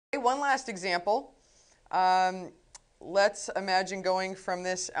One last example. Let's imagine going from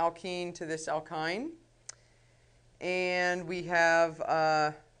this alkene to this alkyne. And we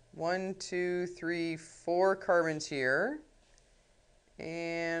have 1, 2, 3, 4 carbons here.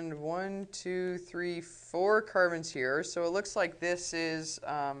 And 1, 2, 3, 4 carbons here. So it looks like this is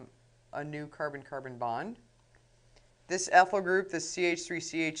a new carbon-carbon bond. This ethyl group, this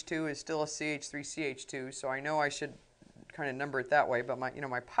CH3CH2, is still a CH3CH2, so I know I should kind of number it that way, but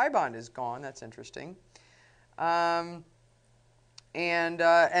my pi bond is gone. That's interesting. And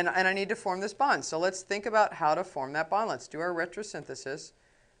I need to form this bond. So let's think about how to form that bond. Let's do our retrosynthesis,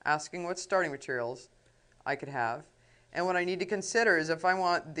 asking what starting materials I could have. And what I need to consider is if I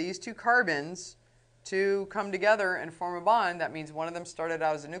want these two carbons to come together and form a bond, that means one of them started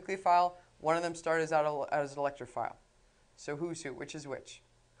out as a nucleophile, one of them started out as an electrophile. So who's who? Which is which?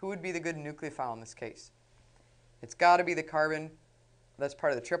 Who would be the good nucleophile in this case? It's got to be the carbon that's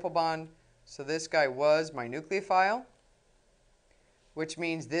part of the triple bond. So this guy was my nucleophile, which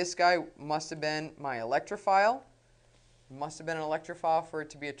means this guy must have been my electrophile. It must have been an electrophile for it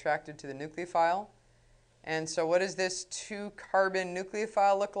to be attracted to the nucleophile. And so what does this 2-carbon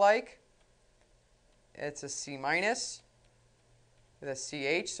nucleophile look like? It's a C- with a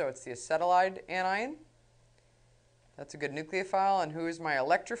CH, so it's the acetylide anion. That's a good nucleophile. And who is my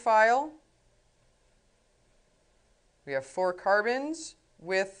electrophile? We have 4 carbons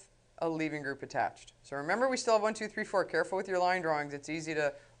with a leaving group attached. So remember, we still have 1, 2, 3, 4. Careful with your line drawings. It's easy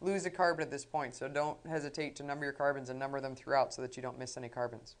to lose a carbon at this point, so don't hesitate to number your carbons and number them throughout so that you don't miss any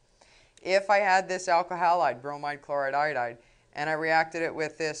carbons. If I had this alkyl halide, bromide, chloride, iodide, and I reacted it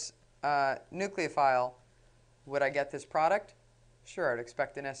with this nucleophile, would I get this product? Sure, I'd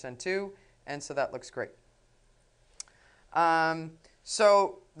expect an SN2, and so that looks great.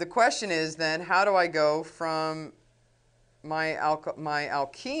 So the question is then, how do I go from my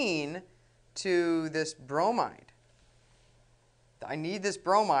alkene to this bromide? I need this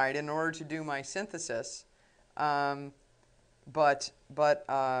bromide in order to do my synthesis, I'm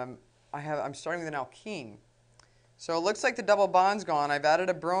starting with an alkene. So it looks like the double bond's gone. I've added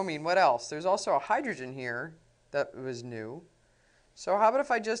a bromine. What else? There's also a hydrogen here that was new. So how about if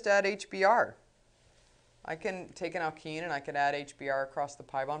I just add HBr? I can take an alkene and I can add HBr across the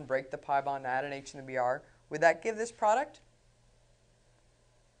pi bond, break the pi bond, add an H and a Br. Would that give this product?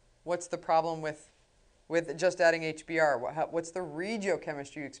 What's the problem with just adding HBr? What's the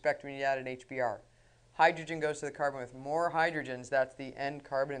regiochemistry you expect when you add an HBr? Hydrogen goes to the carbon with more hydrogens. That's the end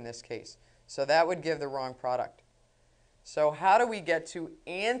carbon in this case. So that would give the wrong product. So how do we get to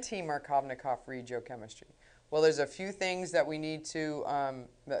anti-Markovnikov regiochemistry? Well, there's a few things that we need to,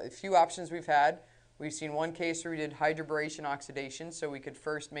 a few options we've had. We've seen one case where we did hydroboration oxidation, so we could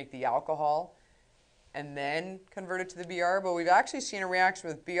first make the alcohol and then convert it to the Br. But we've actually seen a reaction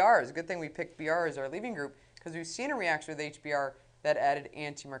with Br. It's a good thing we picked Br as our leaving group, because we've seen a reaction with HBr that added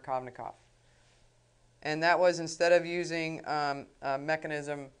anti-Markovnikov. And that was, instead of using a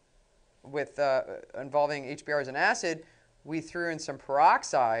mechanism with involving HBr as an acid, we threw in some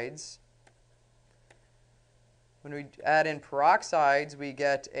peroxides. When we add in peroxides, we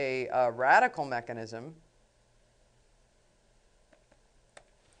get a radical mechanism.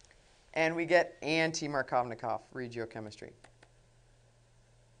 And we get anti-Markovnikov regiochemistry.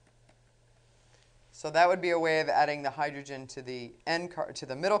 So that would be a way of adding the hydrogen to the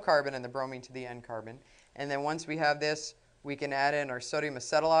middle carbon and the bromine to the end carbon. And then once we have this, we can add in our sodium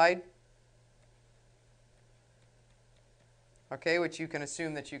acetylide, okay, which you can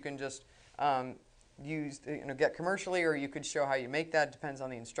assume that you can just get commercially, or you could show how you make that. It depends on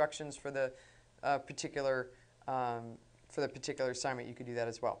the instructions for the particular assignment. You could do that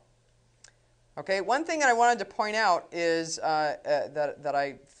as well. Okay, one thing that I wanted to point out is that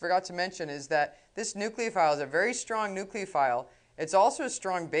I forgot to mention is that this nucleophile is a very strong nucleophile. It's also a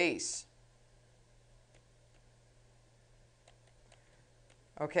strong base.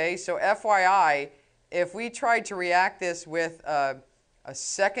 Okay, so FYI, if we tried to react this with a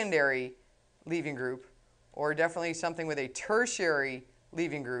secondary leaving group, or definitely something with a tertiary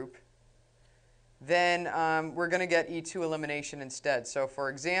leaving group, then we're going to get E2 elimination instead. So for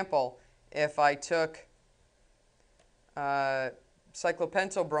example, if I took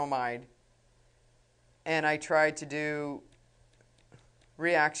cyclopentyl bromide and I tried to do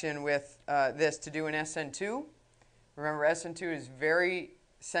reaction with this to do an SN2, remember SN2 is very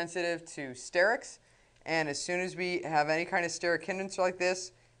sensitive to sterics, and as soon as we have any kind of steric hindrance like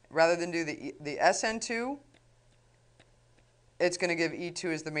this, rather than do the SN2, it's going to give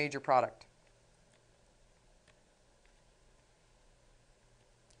E2 as the major product.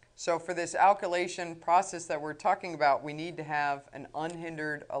 So for this alkylation process that we're talking about, we need to have an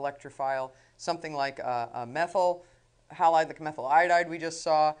unhindered electrophile, something like a methyl halide, like methyl iodide we just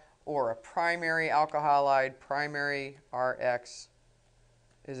saw, or a primary alkyl halide. Primary RX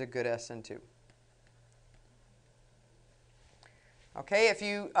is a good SN2. Okay, if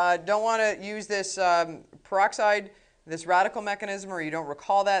you don't want to use this peroxide, this radical mechanism, or you don't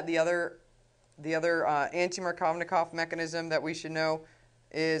recall that, the other anti-Markovnikov mechanism that we should know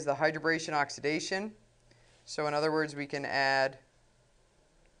is the hydroboration oxidation. So in other words, we can add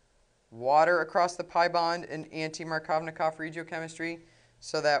water across the pi bond in anti-Markovnikov regiochemistry.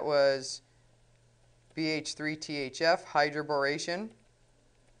 So that was BH3THF, hydroboration,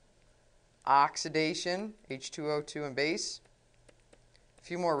 oxidation, H2O2 and base. A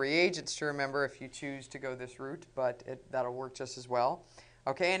few more reagents to remember if you choose to go this route, but that'll work just as well.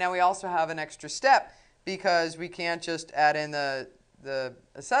 Okay, and now we also have an extra step because we can't just add in the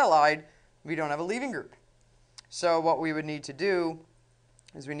acetylide. We don't have a leaving group. So what we would need to do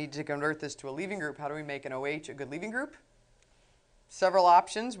is we need to convert this to a leaving group. How do we make an OH a good leaving group? Several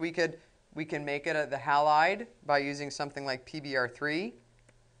options. We can make it the halide by using something like PBr3.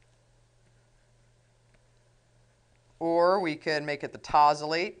 Or we could make it the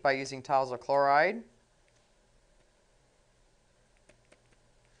tosylate by using tosyl chloride.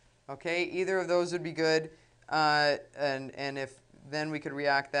 Okay, either of those would be good. And if then we could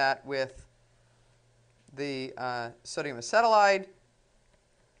react that with the sodium acetylide,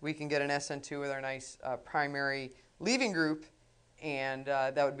 we can get an SN2 with our nice primary leaving group, and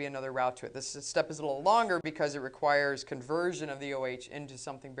that would be another route to it. This step is a little longer because it requires conversion of the OH into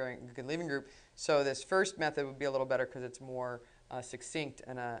something bearing a good leaving group. So this first method would be a little better because it's more succinct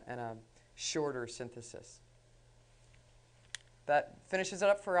and a shorter synthesis. That finishes it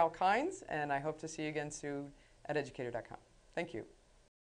up for alkynes, and I hope to see you again soon at Educator.com. Thank you.